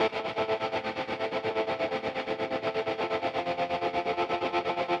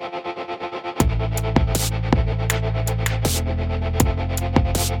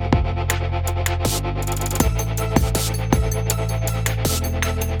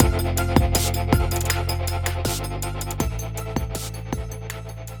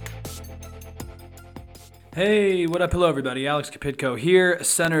Hey, what up? Hello, everybody. Alex Kapitko here,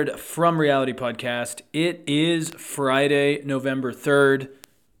 centered from Reality Podcast. It is Friday, November 3rd.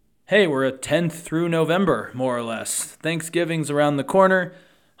 Hey, we're a 10th through November, more or less. Thanksgiving's around the corner.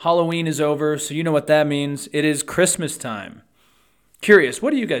 Halloween is over, so you know what that means. It is Christmas time. Curious,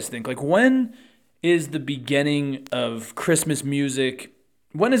 what do you guys think? Like, when is the beginning of Christmas music?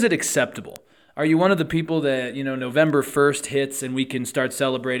 When is it acceptable? Are you one of the people that, November 1st hits and we can start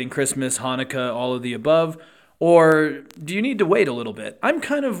celebrating Christmas, Hanukkah, all of the above? Or do you need to wait a little bit? I'm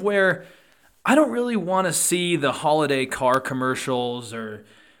kind of where I don't really want to see the holiday car commercials or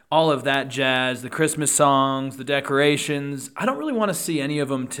all of that jazz, the Christmas songs, the decorations. I don't really want to see any of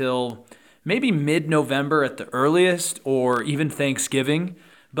them till maybe mid-November at the earliest, or even Thanksgiving.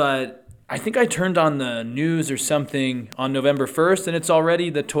 But I think I turned on the news or something on November 1st, and it's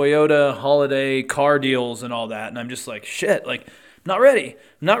already the Toyota holiday car deals and all that. And I'm just like, shit, like, not ready.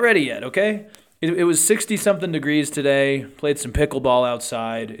 I'm not ready yet, okay? It was 60-something degrees today. Played some pickleball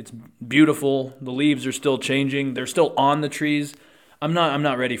outside. It's beautiful. The leaves are still changing. They're still on the trees. I'm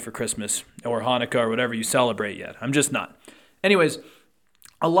not ready for Christmas or Hanukkah or whatever you celebrate yet. I'm just not. Anyways,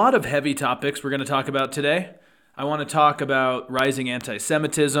 a lot of heavy topics we're going to talk about today. I want to talk about rising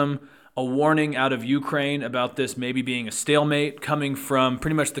antisemitism, a warning out of Ukraine about this maybe being a stalemate coming from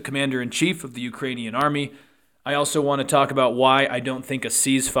pretty much the commander-in-chief of the Ukrainian army. I also want to talk about why I don't think a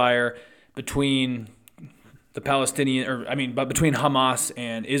ceasefire between between Hamas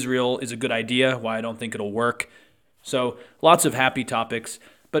and Israel is a good idea, why I don't think it'll work. So lots of happy topics.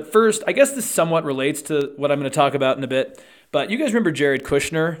 But first, I guess this somewhat relates to what I'm going to talk about in a bit. But you guys remember Jared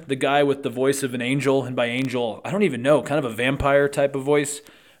Kushner, the guy with the voice of an angel, and by angel, I don't even know, kind of a vampire type of voice.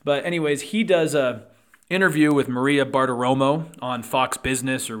 But anyways, he does a interview with Maria Bartiromo on Fox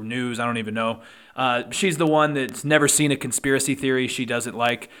Business or News, I don't even know. She's the one that's never seen a conspiracy theory she doesn't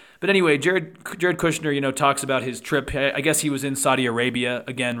like. But anyway, Jared Kushner, talks about his trip. I guess he was in Saudi Arabia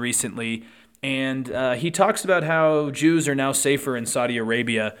again recently. And he talks about how Jews are now safer in Saudi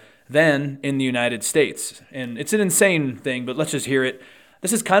Arabia than in the United States. And it's an insane thing, but let's just hear it.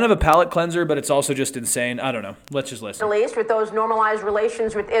 This is kind of a palate cleanser, but it's also just insane. I don't know. Let's just listen. At least with those normalized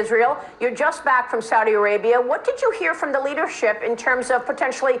relations with Israel. You're just back from Saudi Arabia. What did you hear from the leadership in terms of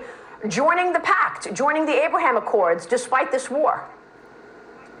potentially joining the pact, joining the Abraham Accords, despite this war?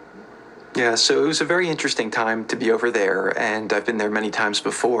 Yeah, so it was a very interesting time to be over there, and I've been there many times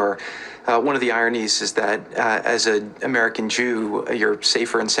before. One of the ironies is that as an American Jew, you're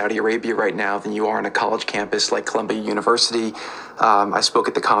safer in Saudi Arabia right now than you are on a college campus like Columbia University. I spoke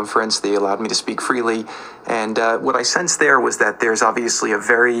at the conference. They allowed me to speak freely. And what I sensed there was that there's obviously a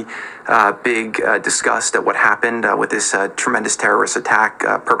very big disgust at what happened with this tremendous terrorist attack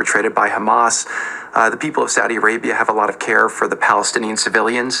perpetrated by Hamas. The people of Saudi Arabia have a lot of care for the Palestinian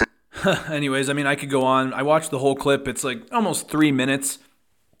civilians. Anyways, I could go on. I watched the whole clip. It's like almost 3 minutes.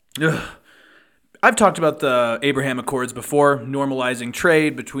 Ugh. I've talked about the Abraham Accords before, normalizing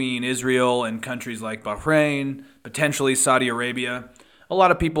trade between Israel and countries like Bahrain, potentially Saudi Arabia. A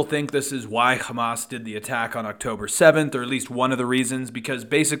lot of people think this is why Hamas did the attack on October 7th, or at least one of the reasons, because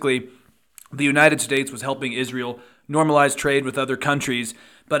basically the United States was helping Israel normalize trade with other countries,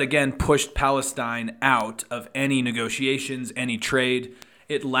 but again pushed Palestine out of any negotiations, any trade.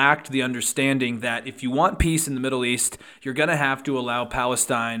 It lacked the understanding that if you want peace in the Middle East, you're going to have to allow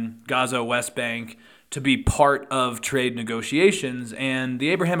Palestine, Gaza, West Bank to be part of trade negotiations. And the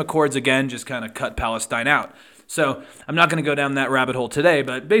Abraham Accords, again, just kind of cut Palestine out. So I'm not going to go down that rabbit hole today,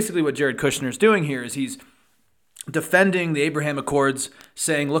 but basically what Jared Kushner is doing here is he's defending the Abraham Accords,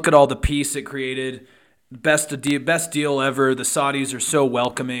 saying, look at all the peace it created, best deal ever, the Saudis are so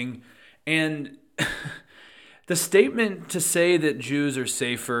welcoming. And the statement to say that Jews are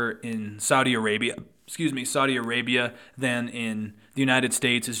safer in Saudi Arabia than in the United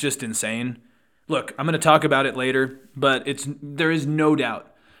States is just insane. Look, I'm going to talk about it later, but there is no doubt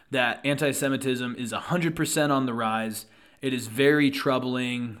that anti-Semitism is 100% on the rise. It is very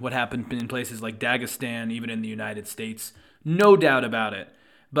troubling what happened in places like Dagestan, even in the United States. No doubt about it.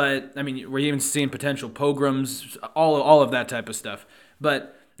 But, we're even seeing potential pogroms, all of that type of stuff.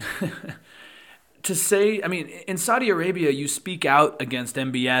 But to say, in Saudi Arabia, you speak out against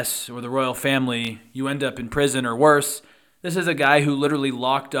MBS or the royal family, you end up in prison or worse. This is a guy who literally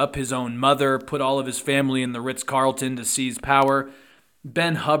locked up his own mother, put all of his family in the Ritz-Carlton to seize power.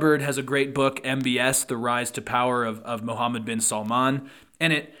 Ben Hubbard has a great book, MBS, The Rise to Power of Mohammed bin Salman.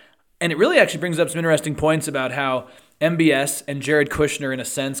 And it really actually brings up some interesting points about how MBS and Jared Kushner, in a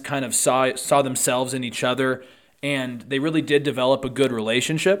sense, kind of saw themselves in each other, and they really did develop a good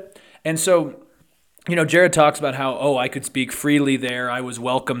relationship. And so, Jared talks about how, I could speak freely there, I was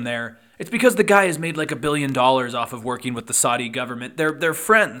welcome there. It's because the guy has made like $1 billion off of working with the Saudi government. They're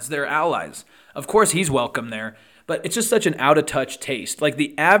friends, they're allies. Of course he's welcome there, but it's just such an out-of-touch taste. Like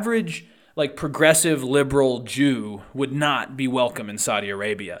the average like progressive liberal Jew would not be welcome in Saudi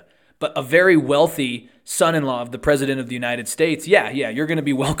Arabia. But a very wealthy son-in-law of the president of the United States, yeah, you're going to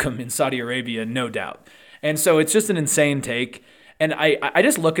be welcome in Saudi Arabia, no doubt. And so it's just an insane take. And I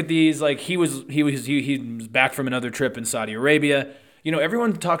just look at these like he was back from another trip in Saudi Arabia. You know,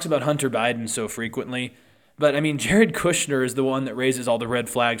 everyone talks about Hunter Biden so frequently, but I mean, Jared Kushner is the one that raises all the red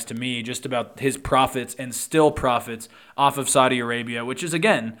flags to me just about his profits and still profits off of Saudi Arabia, which is,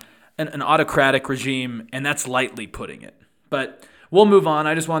 again, an autocratic regime, and that's lightly putting it. But we'll move on.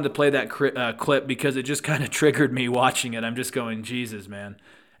 I just wanted to play that clip because it just kind of triggered me watching it. I'm just going, Jesus, man.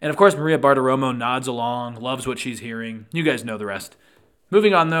 And of course, Maria Bartiromo nods along, loves what she's hearing. You guys know the rest.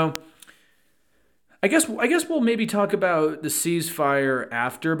 Moving on, though. I guess we'll maybe talk about the ceasefire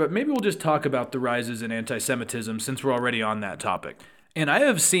after, but maybe we'll just talk about the rises in anti-Semitism since we're already on that topic. And I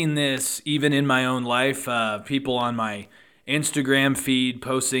have seen this even in my own life. People on my Instagram feed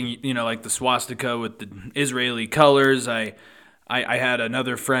posting, you know, like the swastika with the Israeli colors. I had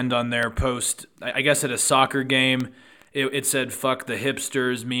another friend on there post, I guess at a soccer game, it said "fuck the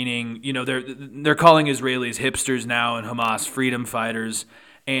hipsters," meaning, you know, they're calling Israelis hipsters now and Hamas freedom fighters.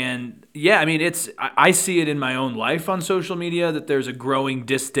 And yeah, I mean, I see it in my own life on social media that there's a growing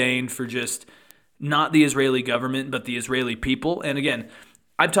disdain for just not the Israeli government, but the Israeli people. And again,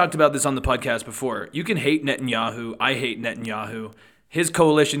 I've talked about this on the podcast before. You can hate Netanyahu. I hate Netanyahu. His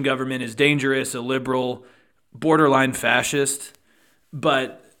coalition government is dangerous, a liberal, borderline fascist.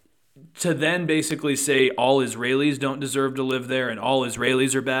 But to then basically say all Israelis don't deserve to live there and all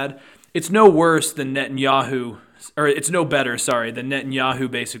Israelis are bad, it's no worse than Netanyahu, or it's no better, than Netanyahu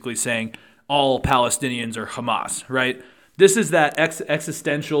basically saying all Palestinians are Hamas, right? This is that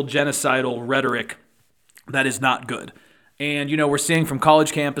existential, genocidal rhetoric that is not good. And, you know, we're seeing from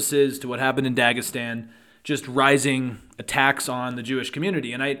college campuses to what happened in Dagestan, just rising attacks on the Jewish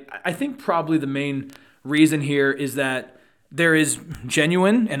community. And I think probably the main reason here is that there is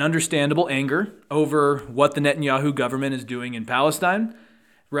genuine and understandable anger over what the Netanyahu government is doing in Palestine,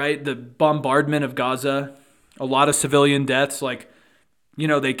 right? The bombardment of Gaza, a lot of civilian deaths, like, you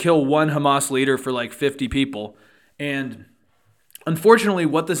know, they kill one Hamas leader for like 50 people. And unfortunately,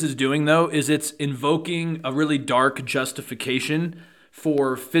 what this is doing, though, is it's invoking a really dark justification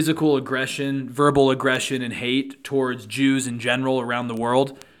for physical aggression, verbal aggression, and hate towards Jews in general around the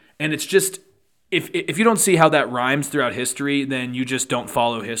world. And it's just, if you don't see how that rhymes throughout history, then you just don't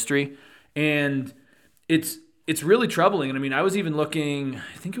follow history. And it's really troubling. And I mean, I was even looking,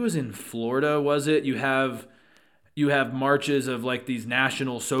 I think it was in Florida, was it? You have marches of like these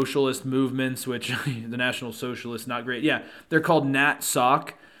national socialist movements, which the National Socialists, not great. Yeah, they're called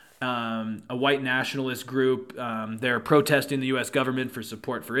NatSoc, a white nationalist group. They're protesting the U.S. government for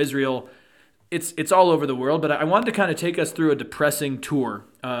support for Israel. It's all over the world, but I wanted to kind of take us through a depressing tour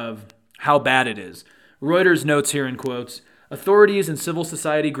of how bad it is. Reuters notes here in quotes, authorities and civil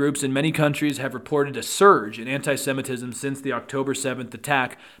society groups in many countries have reported a surge in anti-Semitism since the October 7th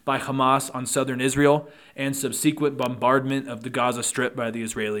attack by Hamas on southern Israel and subsequent bombardment of the Gaza Strip by the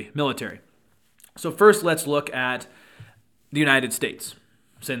Israeli military. So first, let's look at the United States,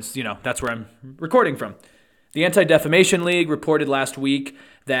 since, you know, that's where I'm recording from. The Anti-Defamation League reported last week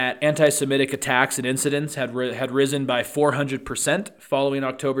that anti-Semitic attacks and incidents had risen by 400% following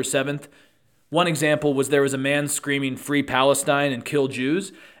October 7th. One example was there was a man screaming "Free Palestine" and "Kill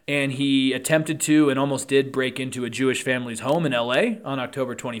Jews," and he attempted to and almost did break into a Jewish family's home in L.A. on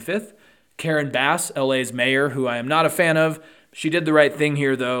October 25th. Karen Bass, L.A.'s mayor, who I am not a fan of, she did the right thing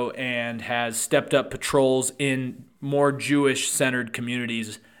here, though, and has stepped up patrols in more Jewish-centered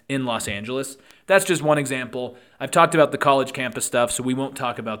communities in Los Angeles. That's just one example. I've talked about the college campus stuff, so we won't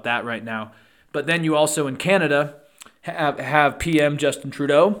talk about that right now. But then you also, in Canada, have PM Justin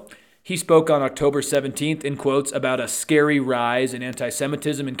Trudeau. He spoke on October 17th, in quotes, about a scary rise in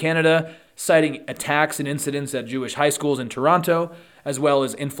anti-Semitism in Canada, citing attacks and incidents at Jewish high schools in Toronto, as well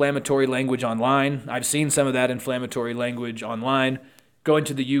as inflammatory language online. I've seen some of that inflammatory language online. Going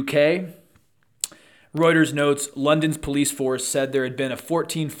to the UK, Reuters notes London's police force said there had been a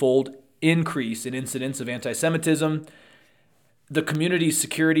 14-fold increase in incidents of anti-Semitism. The Community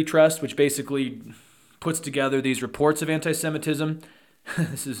Security Trust, which basically puts together these reports of anti-Semitism,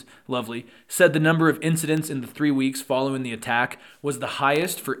 this is lovely, said the number of incidents in the 3 weeks following the attack was the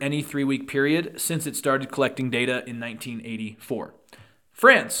highest for any 3-week period since it started collecting data in 1984.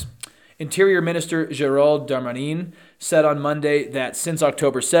 France. Interior Minister Gérald Darmanin said on Monday that since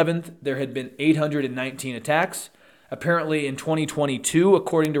October 7th, there had been 819 attacks. Apparently in 2022,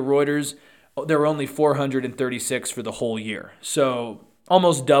 according to Reuters, there were only 436 for the whole year. So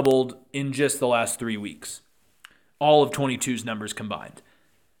almost doubled in just the last 3 weeks. All of 22's numbers combined.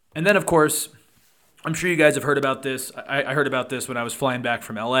 And then, of course, I'm sure you guys have heard about this. I heard about this when I was flying back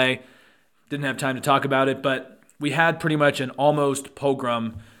from LA. Didn't have time to talk about it, but we had pretty much an almost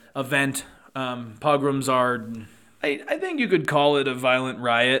pogrom event. Pogroms are, I think you could call it a violent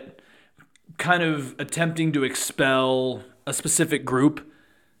riot, kind of attempting to expel a specific group.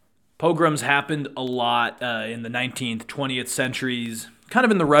 Pogroms happened a lot in the 19th, 20th centuries, kind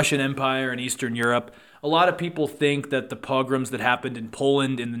of in the Russian Empire and Eastern Europe. A lot of people think that the pogroms that happened in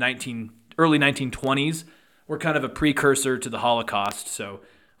Poland in the early 1920s were kind of a precursor to the Holocaust. So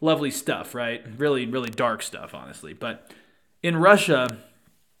lovely stuff, right? Really, really dark stuff, honestly. But in Russia,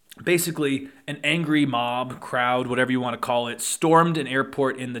 basically an angry mob, crowd, whatever you want to call it, stormed an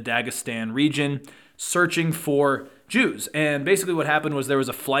airport in the Dagestan region searching for Jews. And basically what happened was there was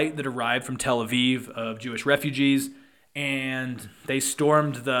a flight that arrived from Tel Aviv of Jewish refugees, and they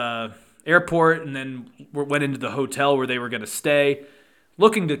stormed the airport and then went into the hotel where they were going to stay,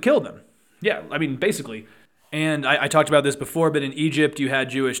 looking to kill them. Yeah, I mean, basically. And I talked about this before, but in Egypt, you had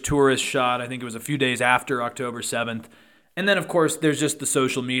Jewish tourists shot. I think it was a few days after October 7th. And then, of course, there's just the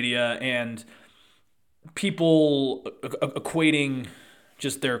social media and people equating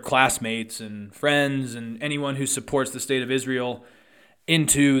just their classmates and friends and anyone who supports the state of Israel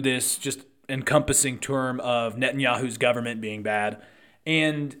into this just encompassing term of Netanyahu's government being bad.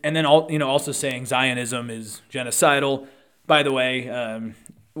 And then also saying Zionism is genocidal. By the way,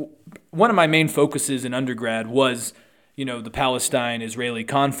 one of my main focuses in undergrad was, the Palestine-Israeli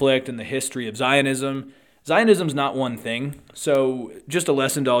conflict and the history of Zionism. Zionism's not one thing. So just a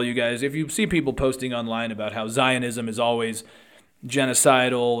lesson to all you guys, if you see people posting online about how Zionism is always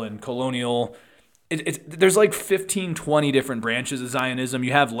genocidal and colonial, there's like 15, 20 different branches of Zionism.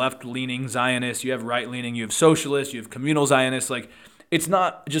 You have left-leaning Zionists, you have right-leaning, you have socialists, you have communal Zionists. It's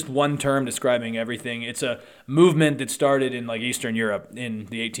not just one term describing everything. It's a movement that started in Eastern Europe in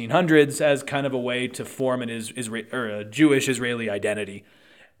the 1800s as kind of a way to form a Jewish Israeli identity.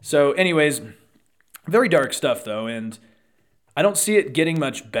 So anyways, very dark stuff though, and I don't see it getting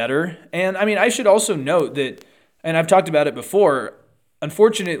much better. And I mean, I should also note that, and I've talked about it before,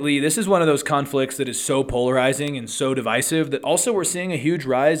 unfortunately, this is one of those conflicts that is so polarizing and so divisive that also we're seeing a huge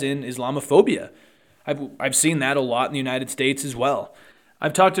rise in Islamophobia. I've seen that a lot in the United States as well.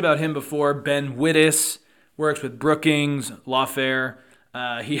 I've talked about him before. Ben Wittes works with Brookings, Lawfare.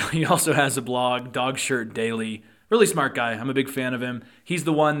 He also has a blog, Dog Shirt Daily. Really smart guy. I'm a big fan of him. He's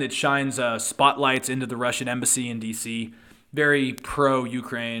the one that shines spotlights into the Russian embassy in D.C. Very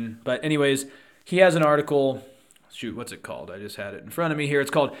pro-Ukraine. But anyways, he has an article. Shoot, what's it called? I just had it in front of me here.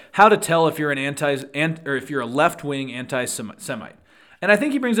 It's called "How to Tell If You're if You're a Left-Wing Anti-Semite." And I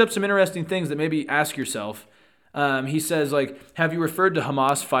think he brings up some interesting things that maybe ask yourself. He says, have you referred to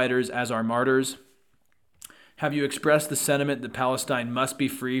Hamas fighters as our martyrs? Have you expressed the sentiment that Palestine must be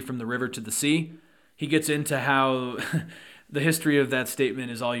free from the river to the sea? He gets into how the history of that statement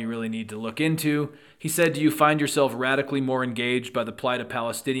is all you really need to look into. He said, do you find yourself radically more engaged by the plight of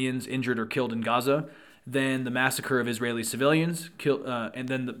Palestinians injured or killed in Gaza than the massacre of Israeli civilians, let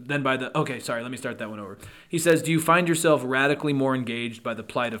me start that one over. He says, do you find yourself radically more engaged by the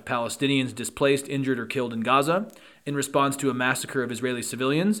plight of Palestinians displaced, injured, or killed in Gaza in response to a massacre of Israeli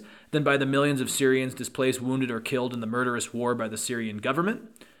civilians than by the millions of Syrians displaced, wounded, or killed in the murderous war by the Syrian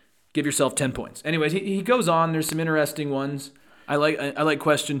government? Give yourself 10 points. Anyways, he goes on. There's some interesting ones. I like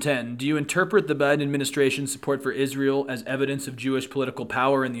question 10. Do you interpret the Biden administration's support for Israel as evidence of Jewish political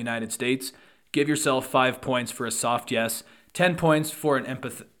power in the United States? Give yourself 5 points for a soft yes, 10 points for an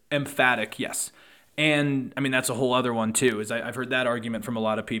emphatic yes. And I mean, that's a whole other one too, I've heard that argument from a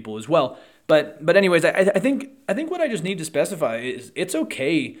lot of people as well. But anyways, I think what I just need to specify is it's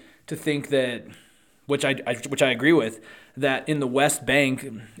okay to think that, which I agree with, that in the West Bank,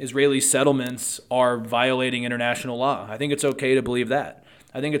 Israeli settlements are violating international law. I think it's okay to believe that.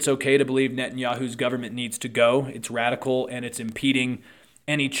 I think it's okay to believe Netanyahu's government needs to go. It's radical and it's impeding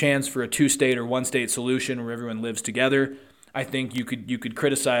any chance for a two-state or one-state solution where everyone lives together. I think you could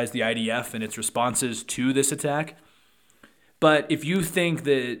criticize the IDF and its responses to this attack. But if you think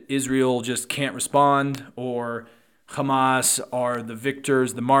that Israel just can't respond, or Hamas are the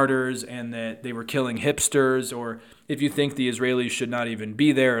victors, the martyrs, and that they were killing hipsters, or if you think the Israelis should not even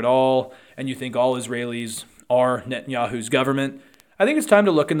be there at all, and you think all Israelis are Netanyahu's government, I think it's time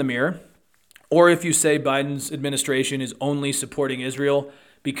to look in the mirror. Or if you say Biden's administration is only supporting Israel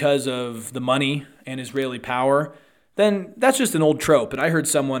because of the money and Israeli power, then that's just an old trope. And I heard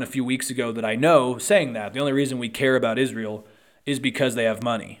someone a few weeks ago that I know saying that the only reason we care about Israel is because they have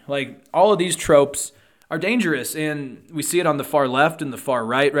money. Like, all of these tropes are dangerous, and we see it on the far left and the far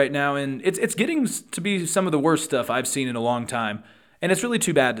right now, and it's getting to be some of the worst stuff I've seen in a long time, and it's really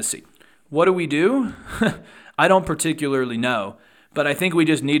too bad to see. What do? I don't particularly know, but I think we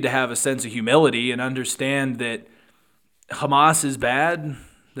just need to have a sense of humility and understand that Hamas is bad,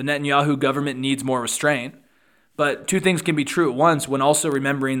 the Netanyahu government needs more restraint, but two things can be true at once when also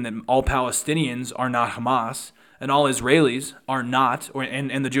remembering that all Palestinians are not Hamas, and all Israelis are not,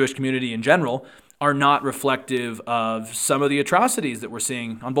 and the Jewish community in general, are not reflective of some of the atrocities that we're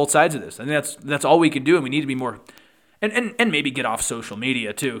seeing on both sides of this. I think that's all we can do, and we need to be more, and maybe get off social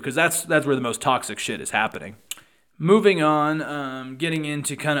media too, because that's where the most toxic shit is happening. Moving on, getting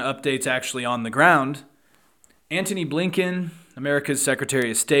into kind of updates actually on the ground. Antony Blinken, America's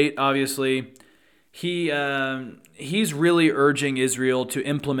Secretary of State, obviously, he's really urging Israel to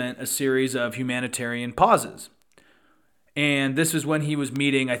implement a series of humanitarian pauses. And this was when he was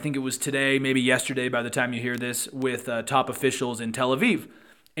meeting, I think it was today, maybe yesterday by the time you hear this, with top officials in Tel Aviv.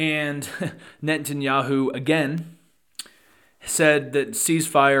 And Netanyahu, again, said that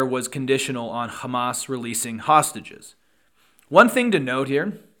ceasefire was conditional on Hamas releasing hostages. One thing to note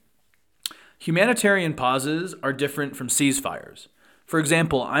here, humanitarian pauses are different from ceasefires. For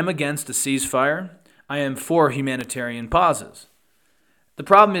example, I'm against a ceasefire. I am for humanitarian pauses. The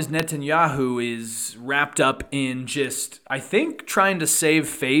problem is Netanyahu is wrapped up in just, I think, trying to save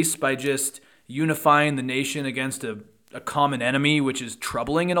face by just unifying the nation against a common enemy, which is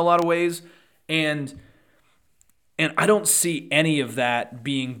troubling in a lot of ways. And I don't see any of that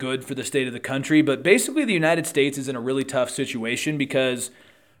being good for the state of the country. But basically, the United States is in a really tough situation because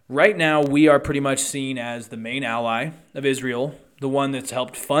right now we are pretty much seen as the main ally of Israel, the one that's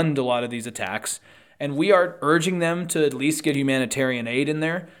helped fund a lot of these attacks. And we are urging them to at least get humanitarian aid in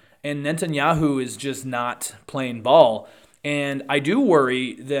there. And Netanyahu is just not playing ball. And I do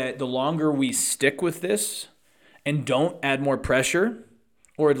worry that the longer we stick with this and don't add more pressure,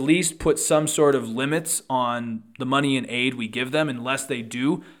 or at least put some sort of limits on the money and aid we give them unless they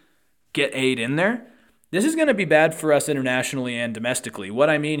do get aid in there, this is going to be bad for us internationally and domestically.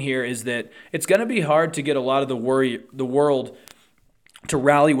 What I mean here is that it's going to be hard to get a lot of the world to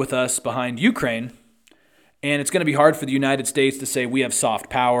rally with us behind Ukraine. And it's going to be hard for the United States to say we have soft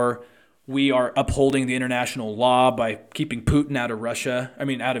power. We are upholding the international law by keeping Putin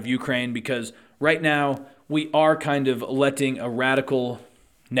out of Ukraine, because right now we are kind of letting a radical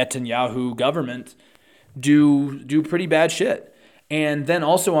Netanyahu government do pretty bad shit. And then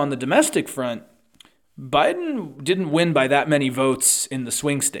also on the domestic front, Biden didn't win by that many votes in the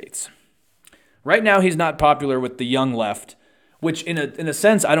swing states. Right now he's not popular with the young left, which in a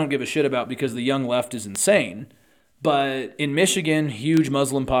sense I don't give a shit about because the young left is insane. But in Michigan, huge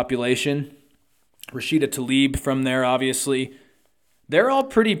Muslim population, Rashida Tlaib from there, obviously, they're all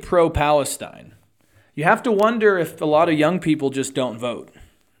pretty pro-Palestine. You have to wonder if a lot of young people just don't vote.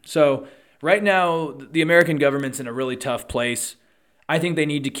 So right now, the American government's in a really tough place. I think they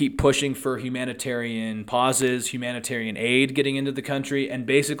need to keep pushing for humanitarian pauses, humanitarian aid getting into the country, and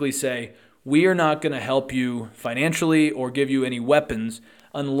basically say, we are not going to help you financially or give you any weapons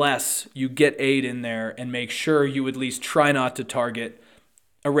unless you get aid in there and make sure you at least try not to target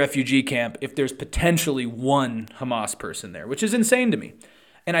a refugee camp if there's potentially one Hamas person there, which is insane to me.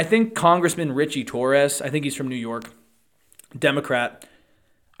 And I think Congressman Richie Torres, I think he's from New York, Democrat,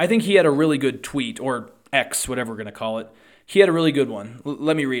 I think he had a really good tweet, or X, whatever we're going to call it. He had a really good one.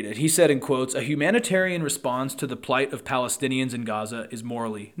 Let me read it. He said in quotes, "A humanitarian response to the plight of Palestinians in Gaza is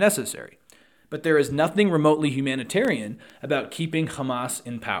morally necessary. But there is nothing remotely humanitarian about keeping Hamas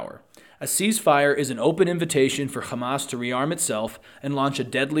in power. A ceasefire is an open invitation for Hamas to rearm itself and launch a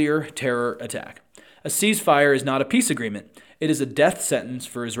deadlier terror attack. A ceasefire is not a peace agreement. It is a death sentence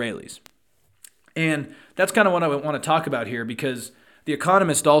for Israelis." And that's kind of what I want to talk about here, because The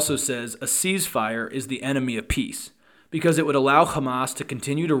Economist also says a ceasefire is the enemy of peace, because it would allow Hamas to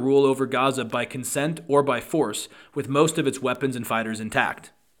continue to rule over Gaza by consent or by force, with most of its weapons and fighters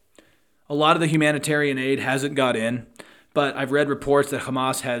intact. A lot of the humanitarian aid hasn't got in, but I've read reports that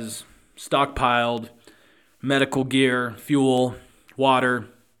Hamas has stockpiled medical gear, fuel, water.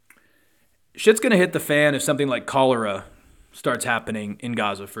 Shit's going to hit the fan if something like cholera starts happening in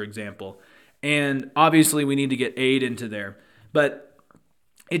Gaza, for example. And obviously we need to get aid into there. But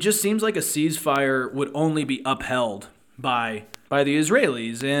it just seems like a ceasefire would only be upheld by the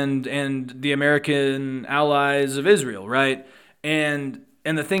Israelis and the American allies of Israel, right? And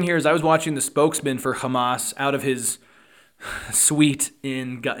the thing here is, I was watching the spokesman for Hamas out of his suite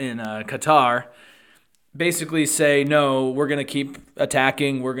in Qatar, basically say, no, we're going to keep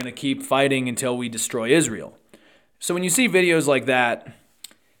attacking, we're going to keep fighting until we destroy Israel. So when you see videos like that,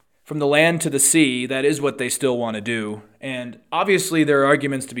 from the land to the sea, that is what they still want to do. And obviously there are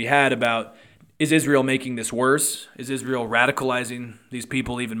arguments to be had about, is Israel making this worse? Is Israel radicalizing these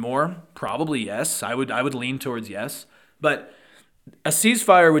people even more? Probably yes. I would lean towards yes. But a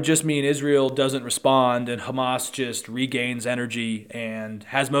ceasefire would just mean Israel doesn't respond and Hamas just regains energy and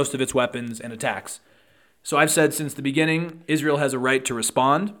has most of its weapons and attacks. So I've said since the beginning, Israel has a right to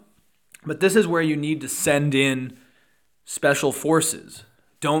respond. But this is where you need to send in special forces.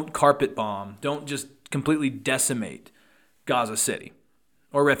 Don't carpet bomb. Don't just completely decimate Gaza City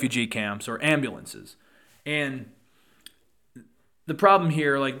or refugee camps or ambulances. And the problem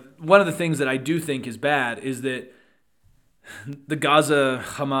here, like one of the things that I do think is bad is that the Gaza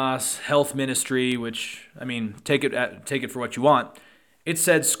Hamas Health Ministry, which, I mean, take it for what you want, it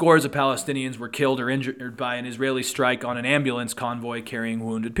said scores of Palestinians were killed or injured by an Israeli strike on an ambulance convoy carrying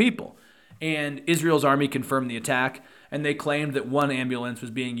wounded people. And Israel's army confirmed the attack, and they claimed that one ambulance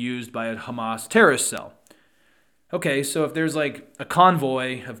was being used by a Hamas terrorist cell. Okay, so if there's like a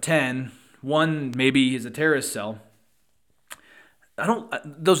convoy of 10, one maybe is a terrorist cell,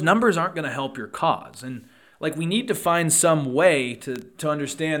 those numbers aren't going to help your cause. And like we need to find some way to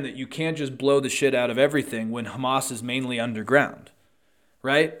understand that you can't just blow the shit out of everything when Hamas is mainly underground,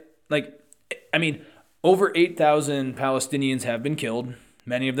 right? Like, I mean, over 8,000 Palestinians have been killed,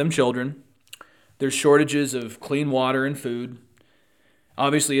 many of them children. There's shortages of clean water and food.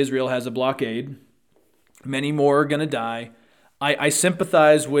 Obviously, Israel has a blockade. Many more are going to die. I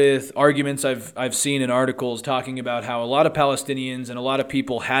sympathize with arguments I've seen in articles talking about how a lot of Palestinians and a lot of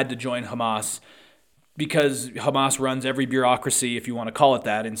people had to join Hamas because Hamas runs every bureaucracy, if you want to call it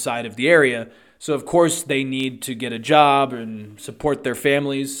that, inside of the area. So, of course, they need to get a job and support their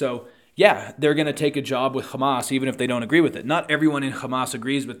families. So, yeah, they're going to take a job with Hamas even if they don't agree with it. Not everyone in Hamas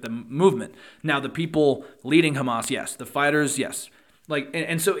agrees with the movement. Now, the people leading Hamas, yes. The fighters, yes.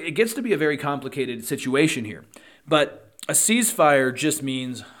 And so it gets to be a very complicated situation here. But a ceasefire just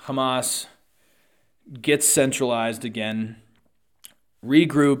means Hamas gets centralized again,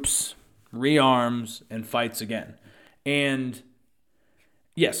 regroups, rearms, and fights again. And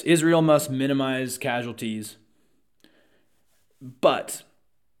yes, Israel must minimize casualties. But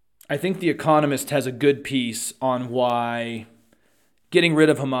I think The Economist has a good piece on why getting rid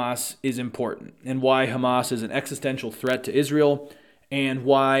of Hamas is important and why Hamas is an existential threat to Israel and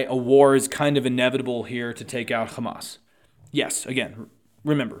why a war is kind of inevitable here to take out Hamas. Yes, again,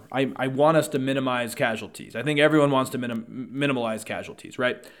 remember, I want us to minimize casualties. I think everyone wants to minimize casualties,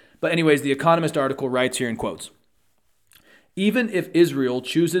 right? But anyways, the Economist article writes here in quotes, even if Israel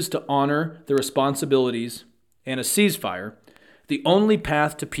chooses to honor the responsibilities and a ceasefire, the only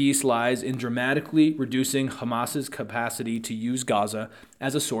path to peace lies in dramatically reducing Hamas's capacity to use Gaza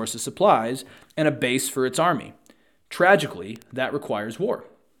as a source of supplies and a base for its army. Tragically, that requires war.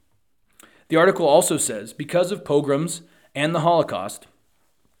 The article also says, because of pogroms and the Holocaust,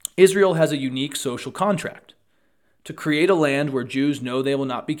 Israel has a unique social contract to create a land where Jews know they will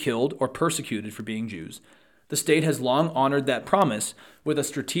not be killed or persecuted for being Jews. The state has long honored that promise with a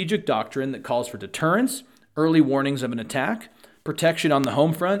strategic doctrine that calls for deterrence, early warnings of an attack, protection on the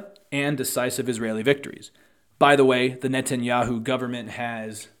home front, and decisive Israeli victories. By the way, the Netanyahu government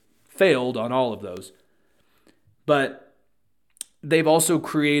has failed on all of those. But they've also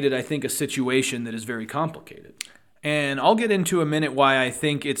created, I think, a situation that is very complicated. And I'll get into a minute why I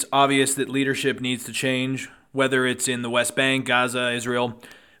think it's obvious that leadership needs to change, whether it's in the West Bank, Gaza, Israel.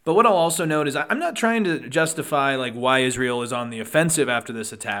 But what I'll also note is I'm not trying to justify like why Israel is on the offensive after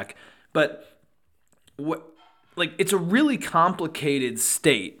this attack, but it's a really complicated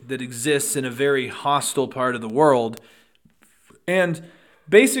state that exists in a very hostile part of the world. And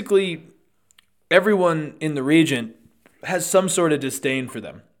basically everyone in the region has some sort of disdain for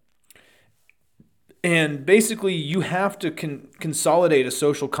them. And basically, you have to consolidate a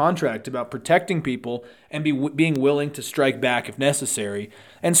social contract about protecting people and being willing to strike back if necessary.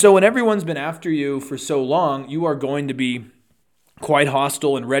 And so when everyone's been after you for so long, you are going to be quite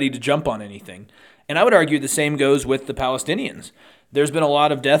hostile and ready to jump on anything. And I would argue the same goes with the Palestinians. There's been a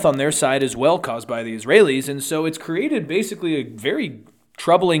lot of death on their side as well caused by the Israelis. And so it's created basically a very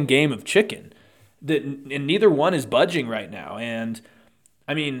troubling game of chicken and neither one is budging right now. And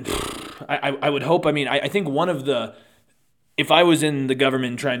I mean, I would hope, I think if I was in the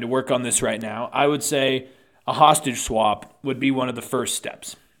government trying to work on this right now, I would say a hostage swap would be one of the first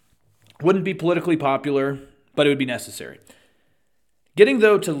steps. Wouldn't be politically popular, but it would be necessary. Getting,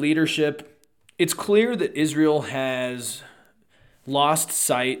 though, to leadership, it's clear that Israel has lost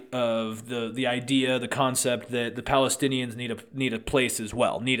sight of the idea, the concept that the Palestinians need a place as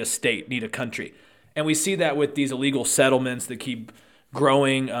well, need a state, need a country. And we see that with these illegal settlements that keep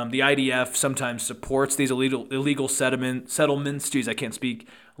growing. The IDF sometimes supports these illegal settlements. Geez, I can't speak.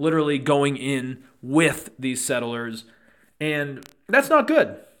 Literally going in with these settlers. And that's not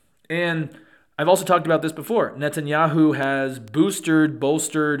good. And I've also talked about this before. Netanyahu has bolstered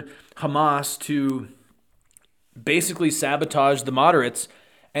Hamas to basically sabotage the moderates,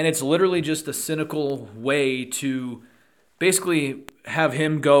 and it's literally just a cynical way to basically have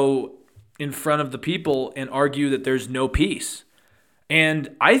him go in front of the people and argue that there's no peace.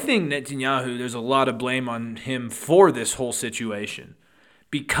 And I think Netanyahu, there's a lot of blame on him for this whole situation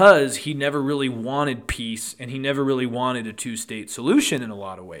because he never really wanted peace and he never really wanted a two-state solution in a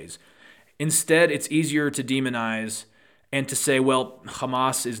lot of ways. Instead, it's easier to demonize and to say, well,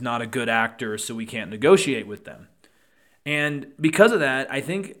 Hamas is not a good actor, so we can't negotiate with them. And because of that, I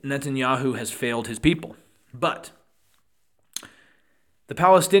think Netanyahu has failed his people. But the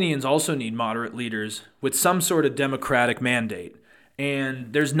Palestinians also need moderate leaders with some sort of democratic mandate,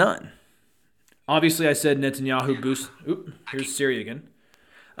 and there's none. Obviously, I said Netanyahu here's Syria again.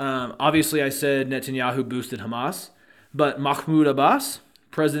 Obviously, I said Netanyahu boosted Hamas, but Mahmoud Abbas,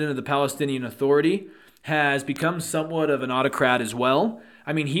 president of the Palestinian Authority, has become somewhat of an autocrat as well.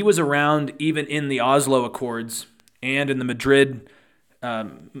 I mean, he was around even in the Oslo Accords and in the Madrid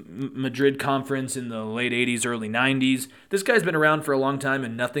conference in the late 80s, early 90s. This guy's been around for a long time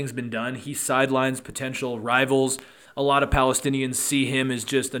and nothing's been done. He sidelines potential rivals. A lot of Palestinians see him as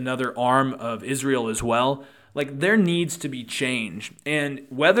just another arm of Israel as well. Like, there needs to be change. And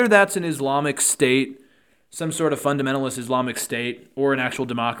whether that's an Islamic state, some sort of fundamentalist Islamic state, or an actual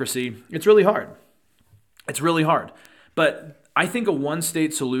democracy, it's really hard. It's really hard. But I think a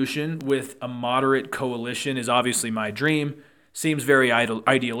one-state solution with a moderate coalition is obviously my dream. Seems very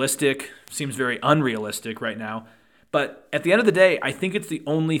idealistic, seems very unrealistic right now. But at the end of the day, I think it's the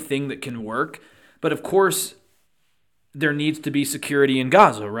only thing that can work. But of course, there needs to be security in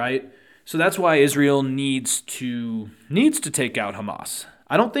Gaza, right? So that's why Israel needs to take out Hamas.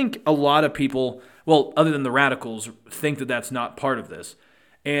 I don't think a lot of people, well, other than the radicals, think that that's not part of this.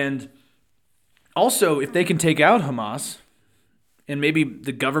 And also, if they can take out Hamas, and maybe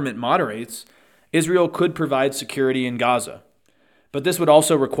the government moderates, Israel could provide security in Gaza. But this would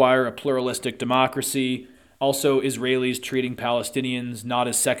also require a pluralistic democracy, also Israelis treating Palestinians not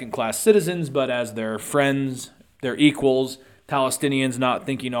as second-class citizens, but as their friends, their equals, Palestinians not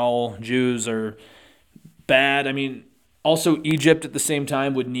thinking all Jews are bad. I mean, also Egypt at the same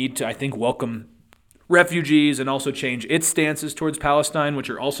time would need to, I think, welcome refugees and also change its stances towards Palestine, which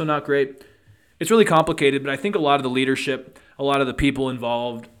are also not great. It's really complicated, but I think a lot of the leadership, a lot of the people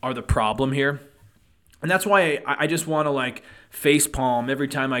involved are the problem here. And that's why I just want to facepalm every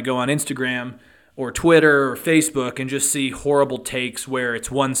time I go on Instagram or Twitter or Facebook and just see horrible takes where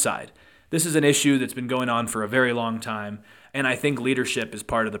it's one side. This is an issue that's been going on for a very long time, and I think leadership is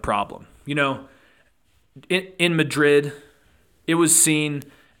part of the problem. You know, in Madrid, it was seen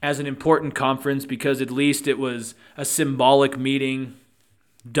as an important conference because at least it was a symbolic meeting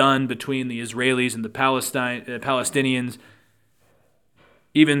done between the Israelis and the Palestinians.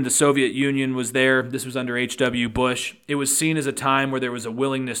 Even the Soviet Union was there. This was under H.W. Bush. It was seen as a time where there was a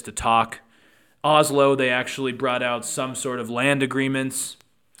willingness to talk. Oslo, they actually brought out some sort of land agreements,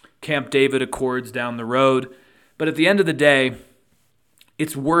 Camp David Accords down the road. But at the end of the day,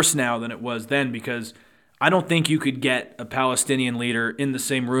 it's worse now than it was then because I don't think you could get a Palestinian leader in the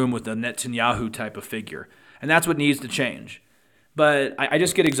same room with a Netanyahu type of figure. And that's what needs to change. But I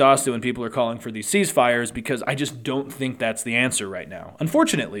just get exhausted when people are calling for these ceasefires because I just don't think that's the answer right now.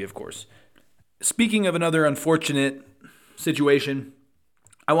 Unfortunately, of course. Speaking of another unfortunate situation,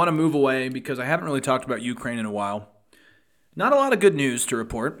 I want to move away because I haven't really talked about Ukraine in a while. Not a lot of good news to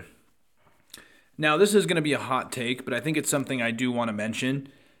report. Now, this is going to be a hot take, but I think it's something I do want to mention,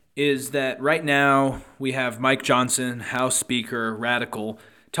 is that right now we have Mike Johnson, House Speaker, radical,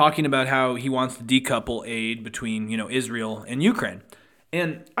 talking about how he wants to decouple aid between, Israel and Ukraine.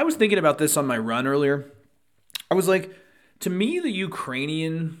 And I was thinking about this on my run earlier. I was like, to me, the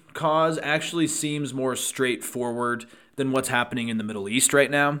Ukrainian cause actually seems more straightforward than what's happening in the Middle East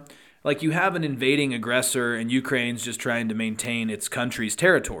right now. Like, you have an invading aggressor and Ukraine's just trying to maintain its country's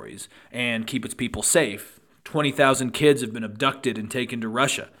territories and keep its people safe. 20,000 kids have been abducted and taken to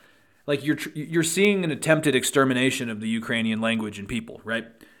Russia. Like, you're seeing an attempted extermination of the Ukrainian language and people, right?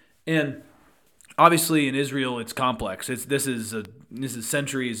 And obviously in Israel it's complex. This is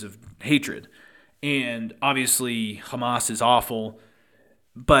centuries of hatred. And obviously Hamas is awful.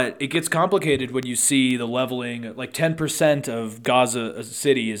 But it gets complicated when you see the leveling, like 10% of Gaza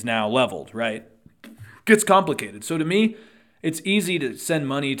City is now leveled, right? It gets complicated. So to me, it's easy to send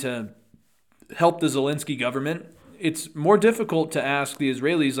money to help the Zelensky government. It's more difficult to ask the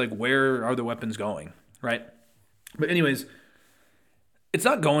Israelis, like, where are the weapons going, right? But anyways, it's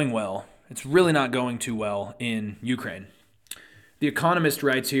not going well. It's really not going too well in Ukraine. The Economist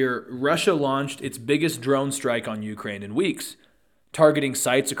writes here, Russia launched its biggest drone strike on Ukraine in weeks, targeting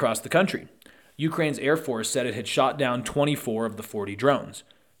sites across the country. Ukraine's Air Force said it had shot down 24 of the 40 drones.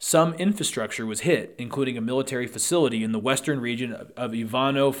 Some infrastructure was hit, including a military facility in the western region of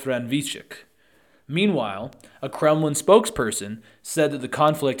Ivano-Frankivsk. Meanwhile, a Kremlin spokesperson said that the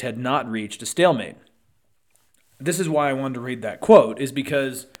conflict had not reached a stalemate. This is why I wanted to read that quote, is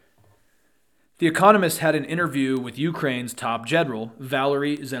because The Economist had an interview with Ukraine's top general,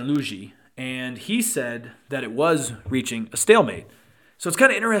 Valery Zaluzhy, and he said that it was reaching a stalemate. So it's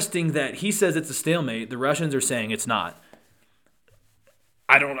kind of interesting that he says it's a stalemate. The Russians are saying it's not.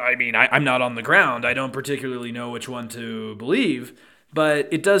 I'm not on the ground. I don't particularly know which one to believe, but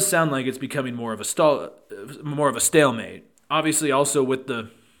it does sound like it's becoming more of a stalemate. Obviously, also with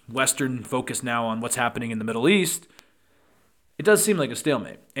the Western focus now on what's happening in the Middle East, it does seem like a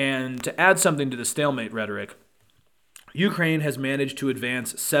stalemate. And to add something to the stalemate rhetoric, Ukraine has managed to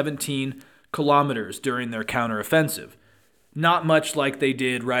advance 17 kilometers during their counteroffensive. Not much like they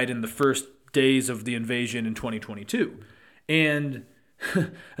did right in the first days of the invasion in 2022. And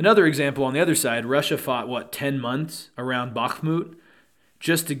another example on the other side, Russia fought, 10 months around Bakhmut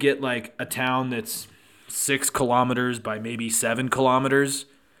just to get like a town that's 6 kilometers by maybe 7 kilometers.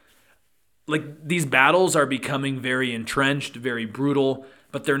 Like, these battles are becoming very entrenched, very brutal,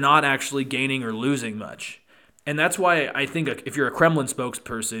 but they're not actually gaining or losing much. And that's why I think if you're a Kremlin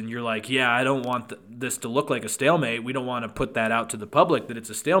spokesperson, you're like, yeah, I don't want this to look like a stalemate. We don't want to put that out to the public that it's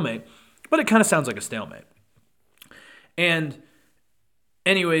a stalemate, but it kind of sounds like a stalemate. And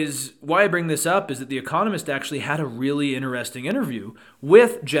anyways, why I bring this up is that The Economist actually had a really interesting interview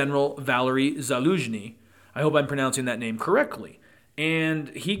with General Valery Zaluzhny. I hope I'm pronouncing that name correctly. And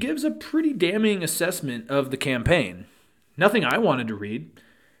he gives a pretty damning assessment of the campaign. Nothing I wanted to read,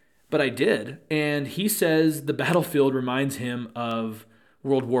 but I did. And he says the battlefield reminds him of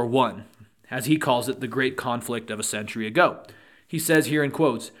World War I, as he calls it, the great conflict of a century ago. He says here in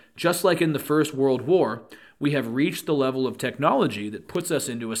quotes, just like in the First World War, we have reached the level of technology that puts us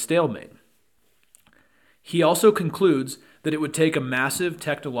into a stalemate. He also concludes that it would take a massive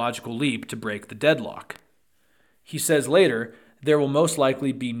technological leap to break the deadlock. He says later, there will most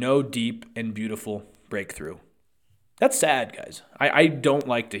likely be no deep and beautiful breakthrough. That's sad, guys. I don't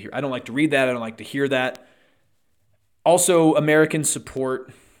like to hear. I don't like to read that. I don't like to hear that. Also, American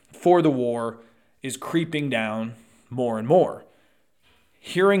support for the war is creeping down more and more.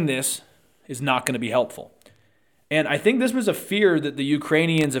 Hearing this is not going to be helpful. And I think this was a fear that the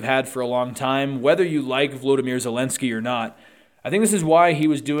Ukrainians have had for a long time, whether you like Volodymyr Zelensky or not. I think this is why he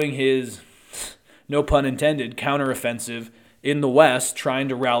was doing his, no pun intended, counteroffensive in the West, trying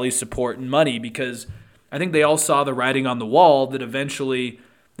to rally support and money, because I think they all saw the writing on the wall that eventually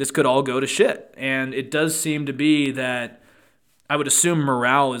this could all go to shit. And it does seem to be that, I would assume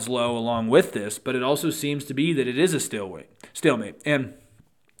morale is low along with this, but it also seems to be that it is a stalemate. And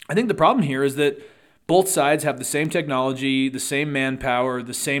I think the problem here is that both sides have the same technology, the same manpower,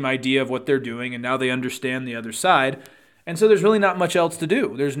 the same idea of what they're doing, and now they understand the other side. And so there's really not much else to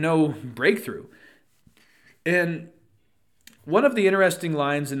do. There's no breakthrough. And one of the interesting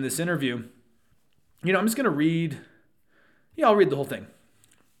lines in this interview, I'm just going to read, I'll read the whole thing.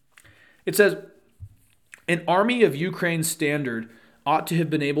 It says, an army of Ukraine's standard ought to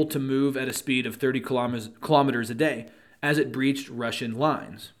have been able to move at a speed of 30 kilometers a day as it breached Russian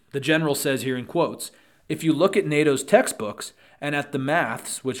lines. The general says here in quotes, if you look at NATO's textbooks and at the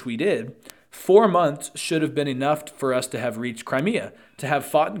maths, which we did, 4 months should have been enough for us to have reached Crimea, to have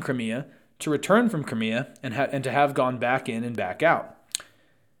fought in Crimea, to return from Crimea, and to have gone back in and back out.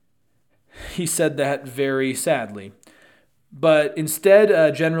 He said that very sadly. But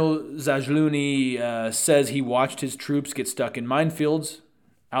instead, General Zaluzhny says he watched his troops get stuck in minefields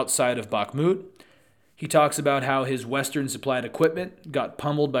outside of Bakhmut. He talks about how his Western-supplied equipment got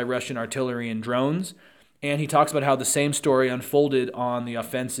pummeled by Russian artillery and drones, and he talks about how the same story unfolded on the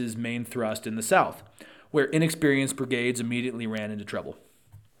offense's main thrust in the south, where inexperienced brigades immediately ran into trouble.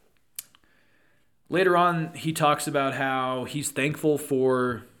 Later on, he talks about how he's thankful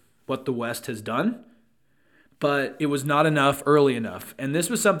for what the West has done, but it was not enough early enough. And this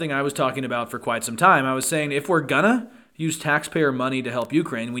was something I was talking about for quite some time. I was saying if we're gonna use taxpayer money to help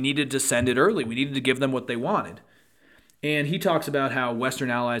Ukraine, we needed to send it early. We needed to give them what they wanted. And he talks about how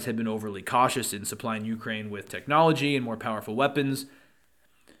Western allies had been overly cautious in supplying Ukraine with technology and more powerful weapons.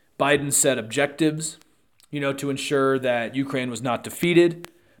 Biden set objectives, to ensure that Ukraine was not defeated,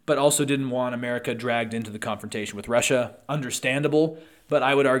 but also didn't want America dragged into the confrontation with Russia. Understandable, but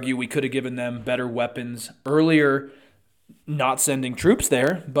I would argue we could have given them better weapons earlier, not sending troops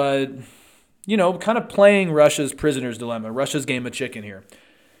there, but, kind of playing Russia's prisoner's dilemma, Russia's game of chicken here,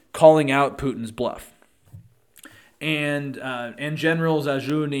 calling out Putin's bluff. And General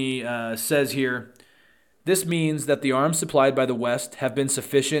Zajuni says here, this means that the arms supplied by the West have been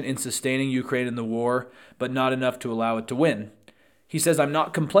sufficient in sustaining Ukraine in the war, but not enough to allow it to win. He says, I'm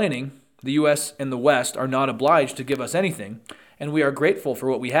not complaining. The U.S. and the West are not obliged to give us anything, and we are grateful for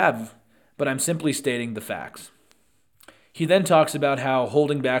what we have, but I'm simply stating the facts. He then talks about how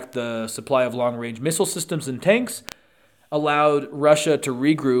holding back the supply of long-range missile systems and tanks allowed Russia to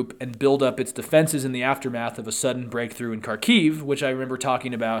regroup and build up its defenses in the aftermath of a sudden breakthrough in Kharkiv, which I remember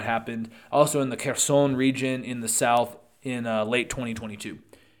talking about happened also in the Kherson region in the south in late 2022.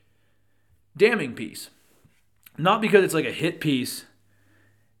 Damning piece. Not because it's like a hit piece,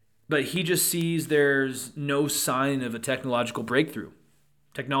 but he just sees there's no sign of a technological breakthrough.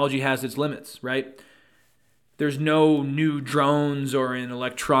 Technology has its limits, right? There's no new drones or an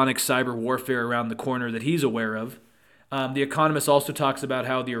electronic cyber warfare around the corner that he's aware of. The Economist also talks about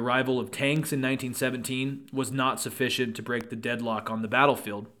how the arrival of tanks in 1917 was not sufficient to break the deadlock on the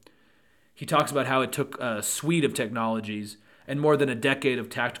battlefield. He talks about how it took a suite of technologies and more than a decade of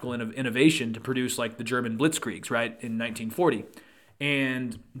tactical innovation to produce like the German blitzkriegs, right, in 1940.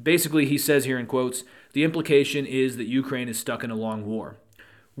 And basically he says here in quotes, the implication is that Ukraine is stuck in a long war,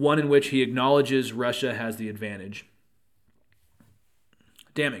 one in which he acknowledges Russia has the advantage.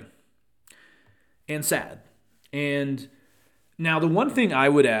 Damning. And sad. And now the one thing I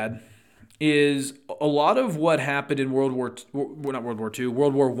would add is a lot of what happened in World War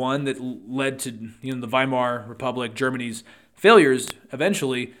I that led to the Weimar Republic, Germany's failures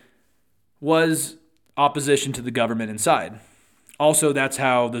eventually, was opposition to the government inside. Also, that's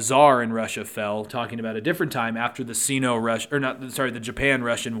how the Tsar in Russia fell, talking about a different time after the the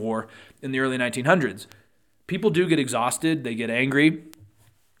Japan-Russian War in the early 1900s. People do get exhausted, they get angry.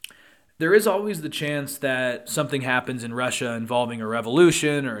 There is always the chance that something happens in Russia involving a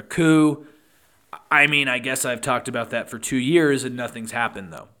revolution or a coup. I mean, I guess I've talked about that for 2 years and nothing's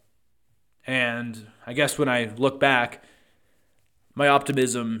happened, though. And I guess when I look back, my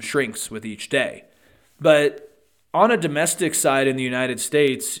optimism shrinks with each day. But on a domestic side in the United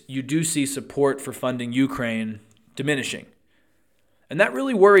States, you do see support for funding Ukraine diminishing. And that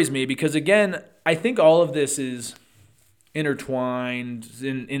really worries me because, again, I think all of this is intertwined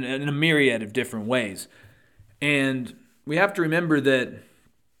in a myriad of different ways. And we have to remember that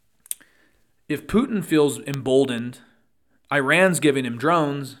if Putin feels emboldened, Iran's giving him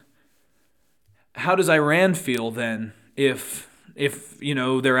drones, how does Iran feel then if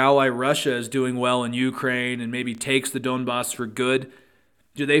their ally Russia is doing well in Ukraine and maybe takes the Donbass for good?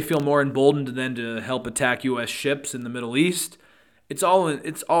 Do they feel more emboldened then to help attack U.S. ships in the Middle East? It's all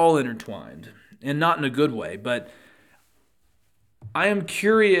intertwined, and not in a good way, but I am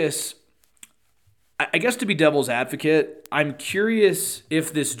curious, I guess to be devil's advocate, I'm curious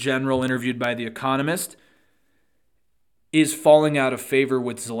if this general interviewed by The Economist is falling out of favor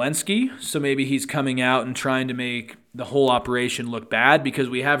with Zelensky. So maybe he's coming out and trying to make the whole operation look bad because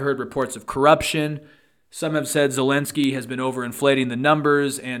we have heard reports of corruption. Some have said Zelensky has been overinflating the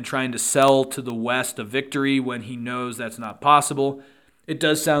numbers and trying to sell to the West a victory when he knows that's not possible. It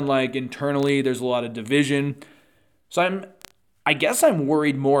does sound like internally there's a lot of division. So I guess I'm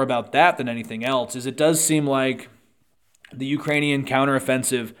worried more about that than anything else, is it does seem like the Ukrainian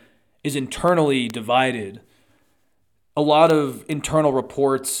counteroffensive is internally divided. A lot of internal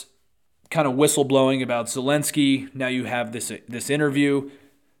reports kind of whistleblowing about Zelensky. Now you have this interview.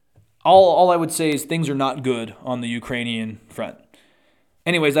 All I would say is things are not good on the Ukrainian front.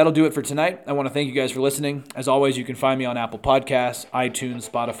 Anyways, that'll do it for tonight. I want to thank you guys for listening. As always, you can find me on Apple Podcasts, iTunes,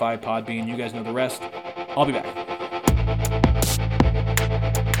 Spotify, Podbean. You guys know the rest. I'll be back.